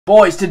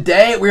Boys,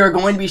 today we are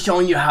going to be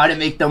showing you how to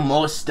make the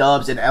most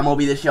stubs in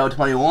MLB The Show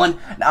 21.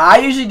 Now, I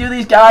usually do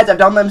these guys. I've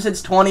done them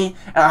since 20,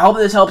 and I hope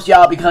this helps you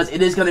out because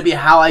it is going to be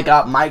how I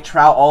got Mike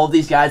Trout, all of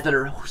these guys that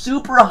are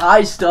super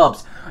high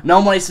stubs. No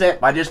money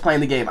spent by just playing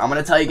the game. I'm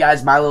going to tell you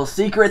guys my little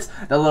secrets,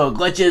 the little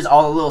glitches,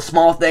 all the little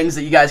small things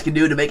that you guys can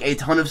do to make a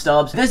ton of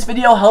stubs. If this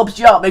video helps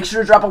you out, make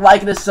sure to drop a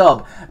like and a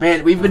sub.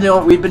 Man, we've been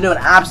doing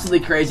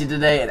absolutely crazy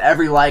today, and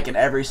every like and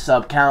every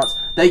sub counts.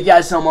 Thank you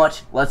guys so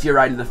much. Let's get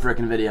right into the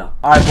freaking video.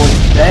 Alright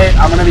boys, today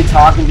I'm going to be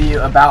talking to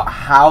you about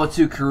how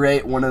to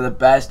create one of the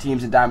best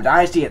teams in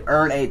Dynasty and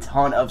earn a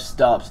ton of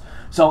stubs.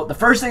 So the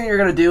first thing you're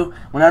going to do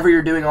whenever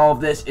you're doing all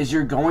of this is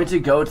you're going to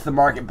go to the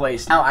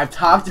marketplace. Now I've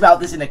talked about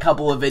this in a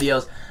couple of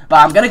videos, but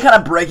I'm going to kind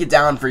of break it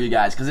down for you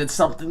guys because it's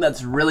something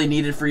that's really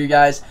needed for you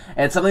guys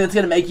and it's something that's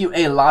going to make you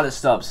a lot of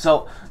stubs.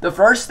 So the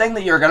first thing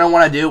that you're going to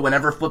want to do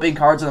whenever flipping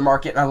cards on the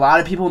market, and a lot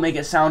of people make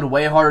it sound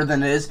way harder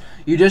than it is,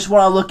 you just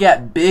want to look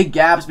at big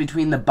gaps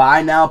between the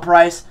buy now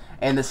price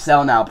and the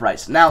sell now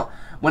price. Now,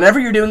 whenever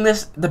you're doing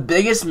this, the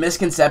biggest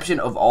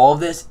misconception of all of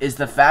this is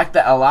the fact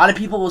that a lot of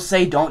people will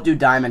say don't do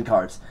diamond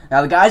cards.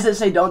 Now, the guys that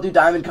say don't do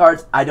diamond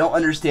cards, I don't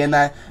understand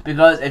that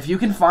because if you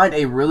can find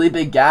a really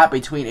big gap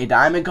between a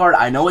diamond card,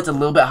 I know it's a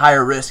little bit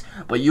higher risk,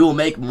 but you will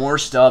make more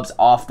stubs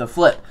off the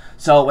flip.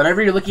 So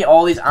whenever you're looking at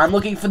all these, I'm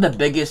looking for the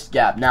biggest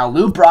gap. Now,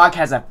 Lou Brock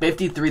has a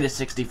 53 to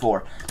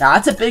 64. Now,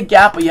 that's a big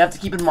gap, but you have to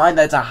keep in mind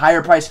that it's a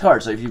higher price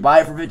card. So if you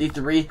buy it for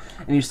 53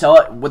 and you sell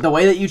it, with the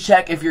way that you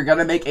check if you're going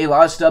to make a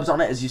lot of stubs on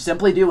it is you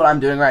simply do what I'm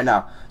doing right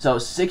now. So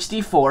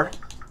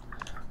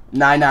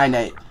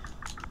 64,998.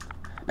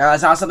 Now,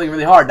 that's not something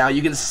really hard. Now,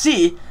 you can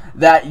see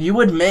that you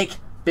would make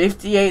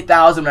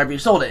 58,000 whenever you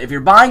sold it. If you're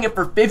buying it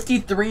for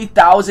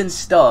 53,000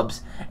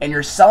 stubs and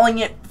you're selling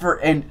it for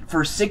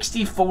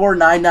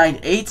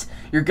 64,998,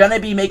 you're going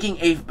to be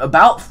making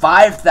about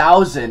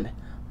 5,000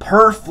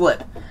 per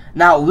flip.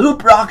 Now, Lou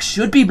Brock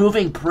should be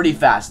moving pretty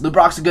fast. Lou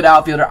Brock's a good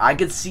outfielder. I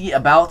could see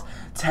about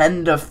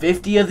 10 to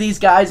 50 of these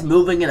guys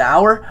moving an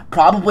hour,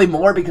 probably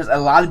more because a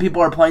lot of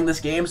people are playing this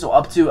game, so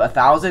up to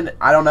 1,000,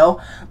 I don't know.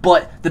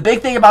 But the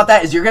big thing about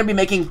that is you're going to be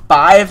making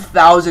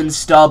 5,000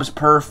 stubs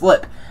per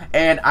flip.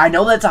 And I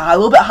know that's a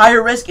little bit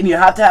higher risk, and you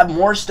have to have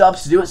more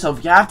stubs to do it. So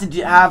if you have to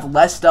have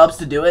less stubs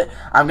to do it,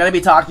 I'm going to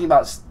be talking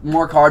about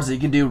more cards that you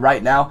can do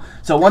right now.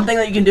 So one thing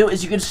that you can do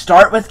is you can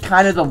start with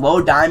kind of the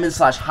low diamond /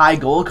 high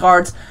gold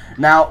cards.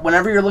 Now,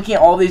 whenever you're looking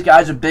at all these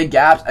guys with big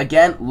gaps,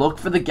 again, look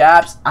for the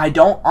gaps.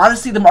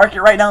 Honestly, the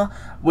market right now,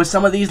 with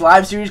some of these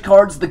live series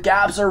cards, the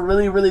gaps are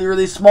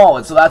really small,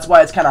 and so that's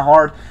why it's kind of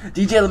hard.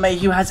 DJ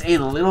LeMahieu has a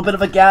little bit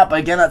of a gap, but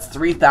again, that's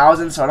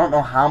 3,000, so I don't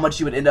know how much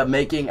you would end up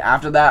making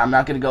after that. I'm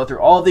not going to go through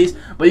all of these,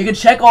 but you can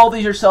check all of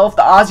these yourself.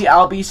 The Ozzy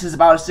Albies is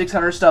about a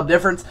 600 stub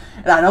difference,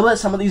 and I know that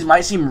some of these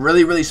might seem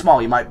really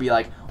small. You might be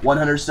like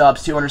 100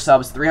 subs, 200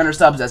 subs, 300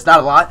 subs. That's not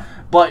a lot.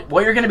 But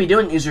what you're going to be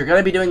doing is you're going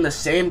to be doing the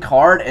same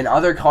card and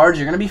other cards.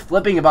 You're going to be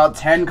flipping about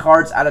 10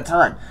 cards at a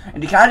time.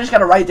 And you kind of just got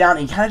to write down,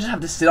 and you kind of just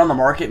have to sit on the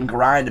market and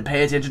grind and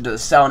pay attention to the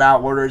selling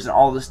out orders and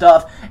all this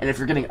stuff. And if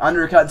you're getting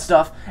undercut and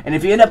stuff, and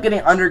if you end up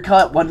getting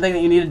undercut, one thing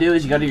that you need to do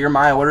is you go to your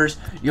My Orders,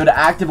 you go to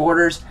Active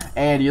Orders,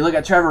 and you look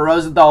at Trevor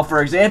Rosenthal,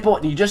 for example,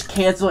 and you just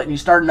cancel it and you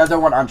start another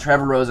one on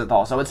Trevor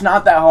Rosenthal. So it's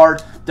not that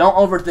hard. Don't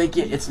overthink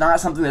it. It's not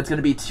something that's going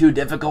to be too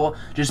difficult.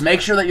 Just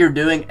make sure that you're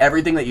doing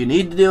everything that you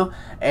need to do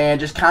and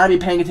just kind of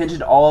be paying attention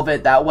to all of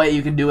it. That way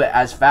you can do it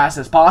as fast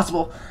as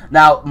possible.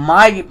 Now,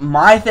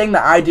 my thing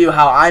that I do,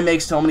 how I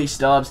make so many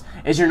stubs,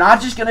 is you're not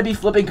just going to be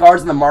flipping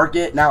cards in the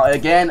market. Now,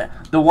 again,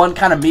 the one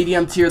kind of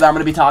medium tier that I'm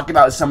going to be talking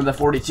about is some of the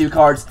 42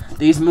 cards.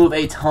 These move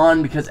a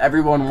ton because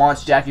everyone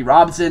wants Jackie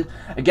Robinson.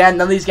 Again,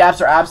 none of these gaps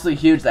are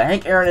absolutely huge. The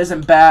Hank Aaron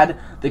isn't bad.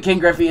 The King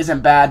Griffey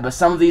isn't bad, but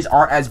some of these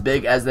aren't as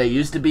big as they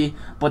used to be.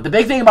 But the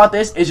big thing about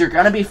this is you're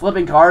going to be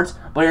flipping cards,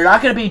 but you're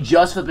not going to be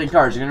just flipping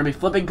cards. You're going to be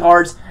flipping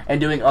cards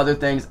and doing other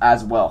things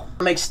as well.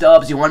 You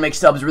want to make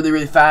stubs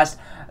really fast.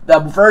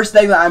 The first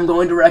thing that I'm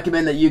going to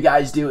recommend that you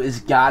guys do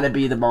is gotta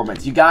be the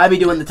moments. You gotta be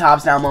doing the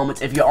tops down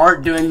moments. If you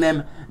aren't doing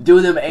them, do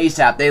them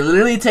ASAP. They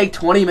literally take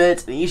 20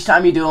 minutes, and each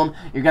time you do them,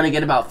 you're gonna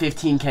get about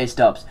 15k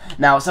stubs.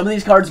 Now, some of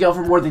these cards go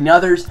for more than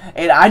others,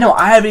 and I know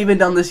I haven't even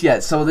done this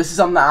yet, so this is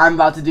something that I'm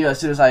about to do as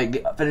soon as I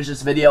finish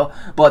this video.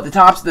 But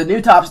the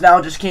new tops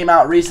now just came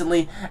out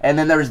recently, and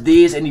then there's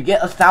these, and you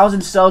get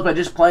 1,000 stubs by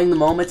just playing the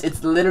moments.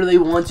 It's literally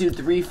 1, 2,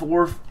 3,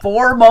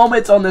 4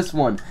 moments on this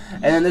one,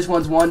 and then this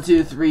one's 1,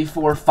 2, 3,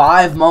 4,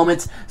 5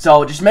 moments.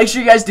 So just make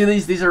sure you guys do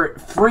these. These are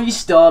free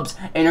stubs,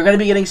 and you're going to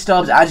be getting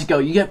stubs as you go.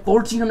 You get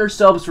 1,400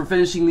 stubs for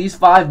finishing these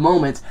 5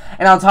 moments,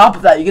 and on top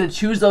of that, you're going to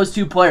choose those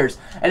 2 players.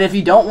 And if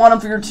you don't want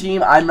them for your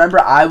team, I remember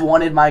I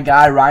wanted my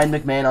guy Ryan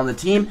McMahon on the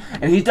team,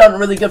 and he's done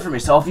really good for me.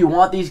 So if you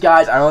want these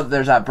guys, I know that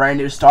there's that brand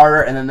new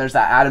starter, and then there's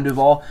that Adam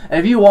Duvall. And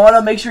if you want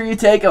them, make sure you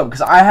take them,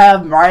 because I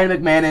have Ryan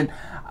McMahon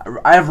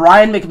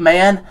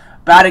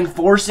batting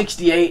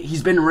 .468.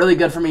 He's been really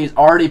good for me. He's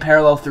already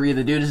parallel 3.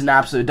 The dude is an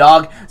absolute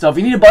dog. So if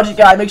you need a budget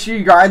guy, make sure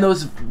you grind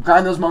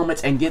those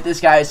moments and get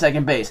this guy at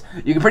second base.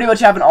 You can pretty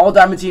much have an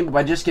all-diamond team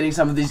by just getting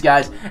some of these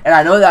guys. And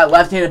I know that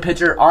left-handed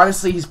pitcher,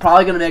 honestly, he's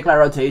probably going to make my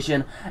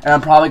rotation, and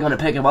I'm probably going to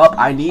pick him up.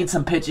 I need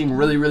some pitching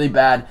really, really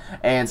bad.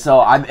 And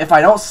so if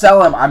I don't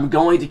sell him, I'm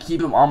going to keep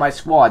him on my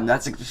squad. And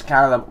that's just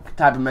kind of the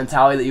type of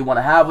mentality that you want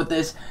to have with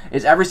this,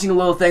 is every single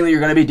little thing that you're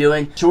going to be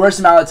doing, shortest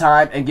amount of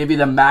time, and give you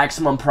the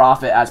maximum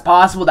profit as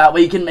possible. That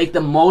way you can make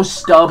the most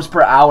stubs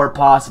per hour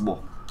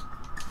possible.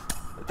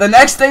 The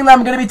next thing that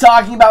I'm going to be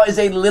talking about is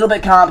a little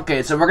bit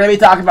complicated. So we're going to be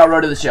talking about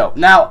Road to the Show.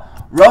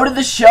 Now, Road to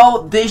the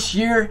Show this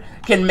year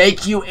can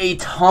make you a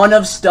ton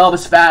of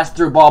stubs fast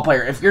through ball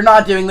player. If you're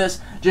not doing this,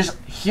 just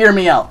hear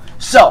me out.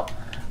 So,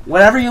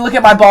 whenever you look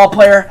at my ball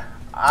player,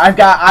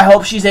 I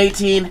hope she's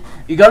 18.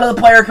 You go to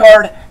the player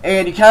card,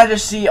 and you kind of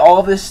just see all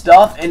of this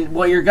stuff, and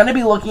what you're going to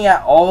be looking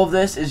at all of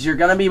this is you're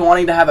going to be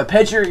wanting to have a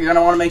pitcher. You're going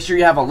to want to make sure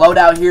you have a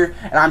loadout here,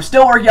 and I'm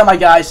still working on my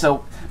guys,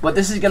 but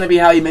this is going to be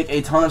how you make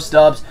a ton of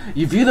stubs.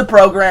 You view the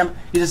program.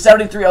 He's a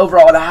 73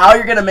 overall, and how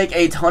you're going to make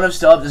a ton of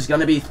stubs is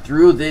going to be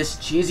through this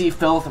cheesy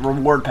filth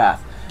reward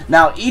path.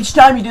 Now, each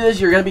time you do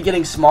this, you're going to be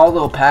getting small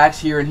little packs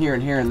here and here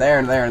and here and there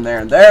and there and there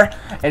and there.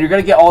 And you're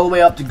going to get all the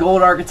way up to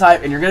gold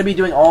archetype. And you're going to be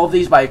doing all of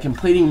these by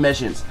completing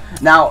missions.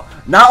 Now,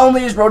 not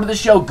only is Road to the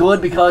Show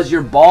good because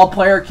your ball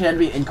player can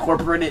be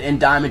incorporated in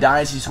Diamond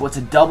Dynasty. So it's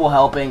a double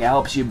helping. It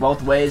helps you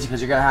both ways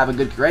because you're going to have a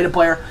good creative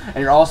player. And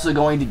you're also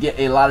going to get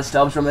a lot of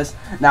stubs from this.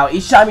 Now,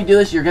 each time you do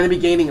this, you're going to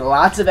be gaining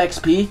lots of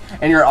XP.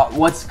 And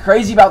what's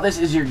crazy about this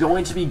is you're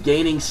going to be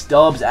gaining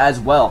stubs as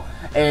well.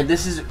 And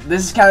this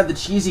is kind of the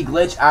cheesy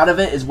glitch out of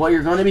it, is what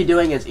you're going to be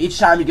doing is each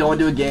time you go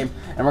into a game,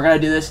 and we're going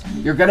to do this,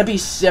 you're going to be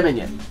simming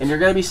it. And you're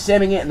going to be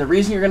simming it, and the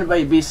reason you're going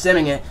to be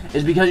simming it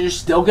is because you're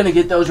still going to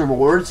get those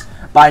rewards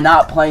by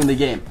not playing the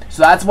game.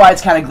 So that's why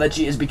it's kind of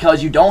glitchy, is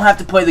because you don't have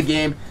to play the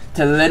game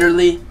to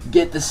literally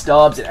get the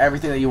stubs and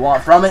everything that you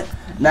want from it.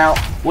 Now,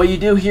 what you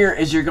do here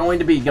is you're going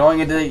to be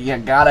going into it, you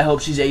gotta hope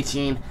she's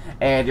 18,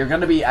 and you're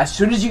going to be, as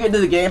soon as you get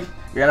into the game,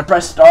 you're going to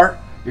press start,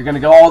 you're going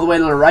to go all the way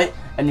to the right,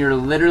 and you're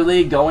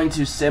literally going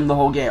to sim the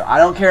whole game. I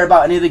don't care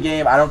about any of the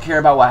game. I don't care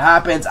about what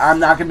happens. I'm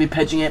not going to be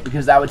pitching it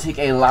because that would take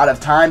a lot of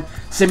time.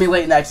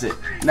 Simulate and exit.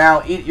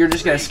 Now, you're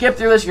just going to skip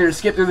through this. You're going to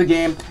skip through the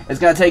game. It's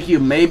going to take you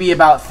maybe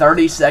about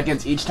 30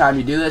 seconds each time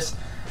you do this.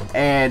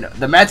 And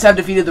the Mets have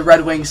defeated the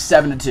Red Wings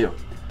 7-2.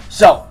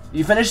 So,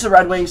 you finish the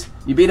Red Wings.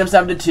 You beat them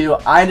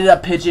 7-2. I ended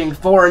up pitching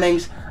 4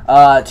 innings. 2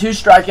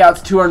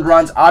 strikeouts, 2 earned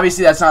runs.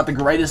 Obviously, that's not the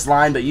greatest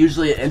line, but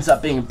usually it ends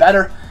up being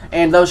better.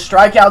 And those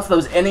strikeouts,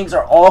 those innings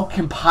are all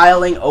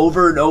compiling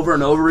over and over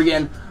and over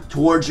again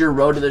towards your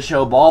Road to the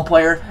Show ball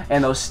player,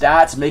 and those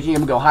stats making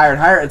them go higher and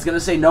higher. It's going to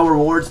say no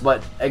rewards,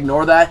 but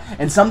ignore that.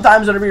 And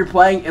sometimes whenever you're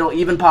playing, it'll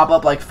even pop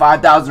up like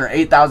 5,000 or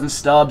 8,000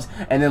 stubs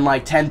and then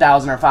like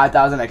 10,000 or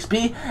 5,000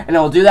 XP, and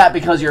it'll do that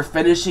because you're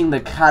finishing the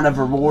kind of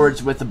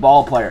rewards with the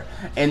ball player.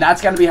 And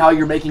that's going to be how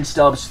you're making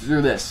stubs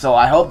through this. So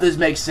I hope this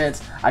makes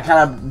sense. I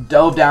kind of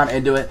dove down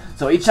into it.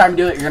 So each time you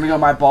do it, you're going to go to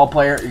my ball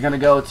player, you're going to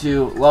go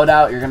to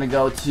loadout, you're going to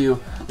go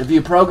to the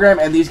view program,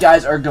 and these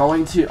guys are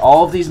going to,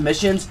 all of these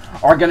missions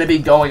are going to be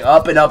going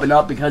up and up and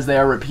up because they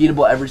are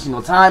repeatable every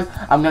single time.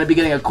 I'm going to be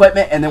getting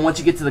equipment, and then once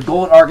you get to the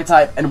gold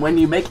archetype, and when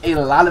you make a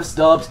lot of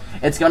stubs,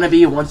 it's going to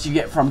be once you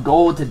get from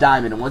gold to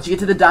diamond. And once you get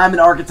to the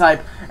diamond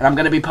archetype, and I'm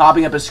going to be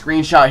popping up a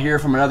screenshot here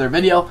from another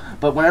video,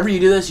 but whenever you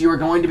do this, you are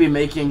going to be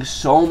making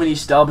so many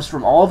stubs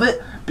from all of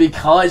it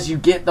because you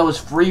get those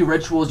free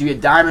rituals, you get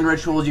diamond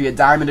rituals, you get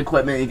diamond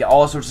equipment, you get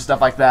all sorts of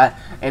stuff like that,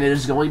 and it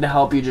is going to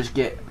help you just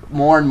get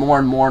more and more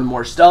and more and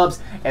more stubs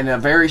in a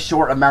very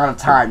short amount of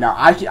time.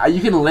 Now, you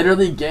can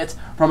literally get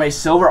from a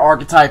silver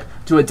archetype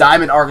to a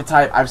diamond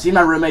archetype. I've seen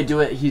my roommate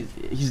do it.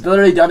 He's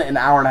literally done it in an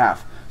hour and a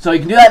half. So you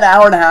can do that in an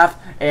hour and a half,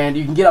 and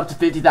you can get up to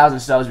 50,000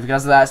 stubs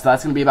because of that. So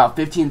that's going to be about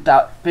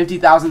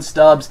 50,000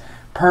 stubs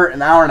per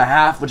an hour and a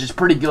half, which is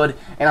pretty good.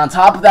 And on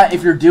top of that,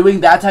 if you're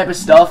doing that type of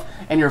stuff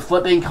and you're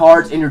flipping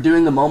cards and you're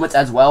doing the moments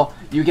as well,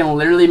 you can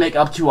literally make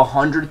up to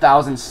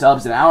 100,000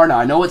 stubs an hour. Now,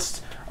 I know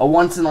it's a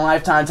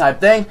once-in-a-lifetime type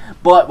thing,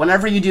 but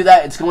whenever you do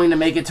that, it's going to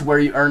make it to where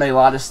you earn a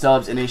lot of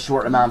stubs in a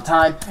short amount of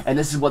time, and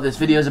this is what this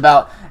video is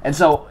about. And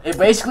so,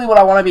 basically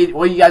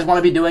what you guys want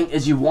to be doing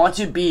is you want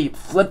to be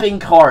flipping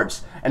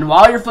cards, and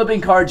while you're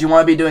flipping cards, you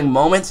want to be doing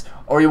moments,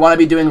 or you want to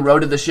be doing Road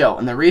to the Show.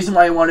 And the reason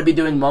why you want to be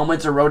doing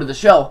moments or Road to the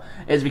Show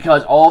is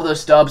because all of those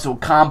stubs will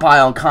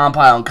compile and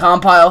compile and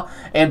compile,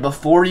 and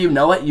before you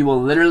know it, you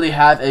will literally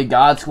have a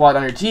God Squad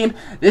on your team.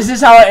 This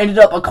is how I ended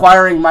up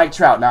acquiring Mike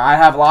Trout. Now, I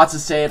have lots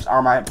of saves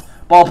on my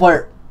ball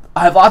player.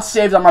 I have lots of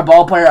saves on my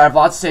ball player. I have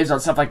lots of saves on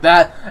stuff like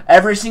that.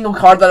 Every single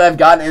card that I've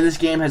gotten in this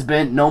game has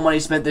been no money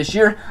spent this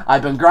year.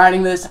 I've been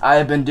grinding this. I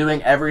have been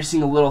doing every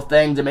single little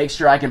thing to make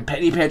sure I can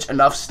penny pinch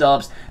enough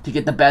stubs to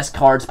get the best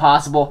cards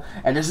possible.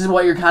 And this is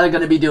what you're kind of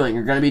going to be doing.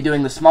 You're going to be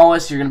doing the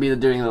smallest. You're going to be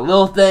doing the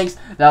little things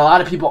that a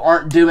lot of people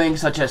aren't doing,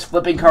 such as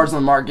flipping cards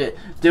on the market,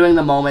 doing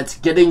the moments,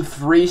 getting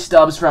free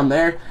stubs from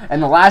there.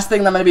 And the last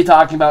thing that I'm going to be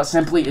talking about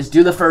simply is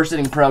do the first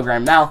inning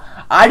program. Now,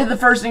 I did the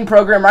first inning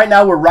program. Right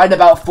now, we're right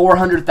about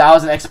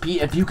 400,000 XP.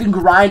 If you can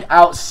grind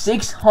out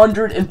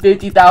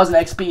 650,000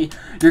 XP,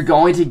 you're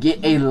going to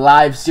get a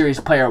live series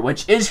player,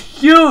 which is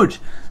huge.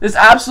 This is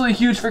absolutely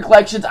huge for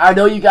collections. I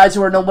know you guys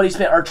who are Nobody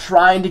Spent are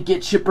trying to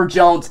get Chipper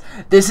Jones.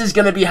 This is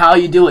going to be how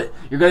you do it.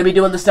 You're going to be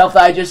doing the stuff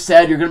that I just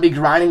said. You're going to be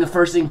grinding the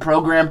first inning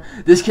program.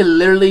 This can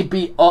literally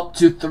be up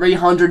to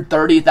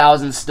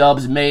 330,000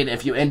 stubs made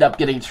if you end up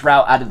getting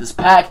Trout out of this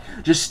pack.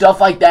 Just stuff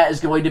like that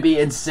is going to be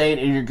insane,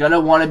 and you're going to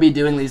want to be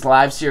doing these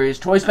live series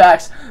choice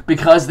packs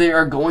because they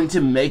are going to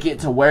make it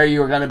to where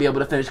you're going to be able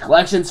to finish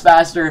collections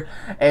faster.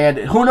 And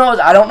who knows?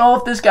 I don't know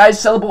if this guy's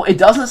sellable. It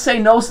doesn't say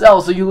no sell,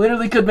 so you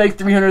literally could make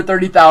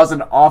 330,000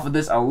 off of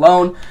this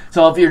alone.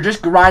 So if you're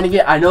just grinding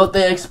it, I know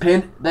they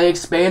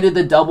expanded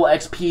the double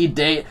XP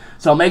date,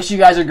 so make sure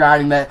you guys are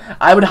grinding that.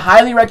 I would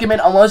highly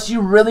recommend, unless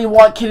you really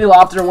want Kitty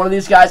Lofton or one of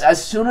these guys.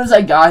 As soon as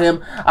I got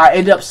him, I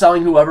ended up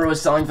selling whoever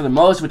was selling for the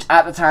most, which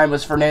at the time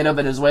was Fernando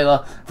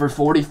Venezuela for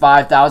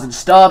 45,000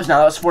 stubs. Now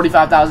that was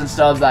 45,000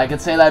 stubs that I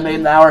could say that I made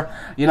in an hour.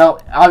 You know,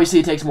 obviously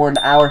it takes more than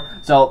an hour.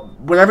 So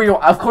whenever you,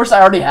 of course,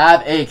 I already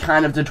have a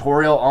kind of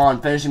tutorial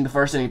on finishing the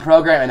first inning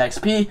program and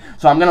XP,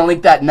 so I'm gonna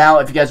link that now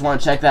if you guys want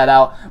to check that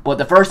out. But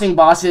the first inning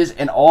bosses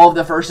and all of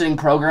the first inning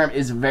program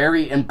is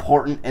very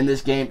important in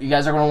this game. You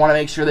guys are gonna want to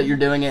make sure that you're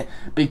doing it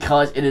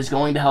because it is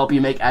going to help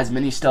you make as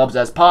many stubs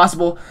as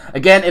possible.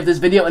 Again, if this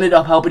video ended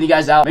up helping you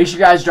guys out, make sure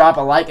you guys drop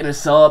a like and a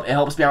sub. It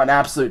helps me out an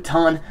absolute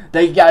ton.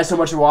 Thank you guys so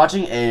much for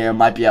watching, and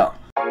might be out.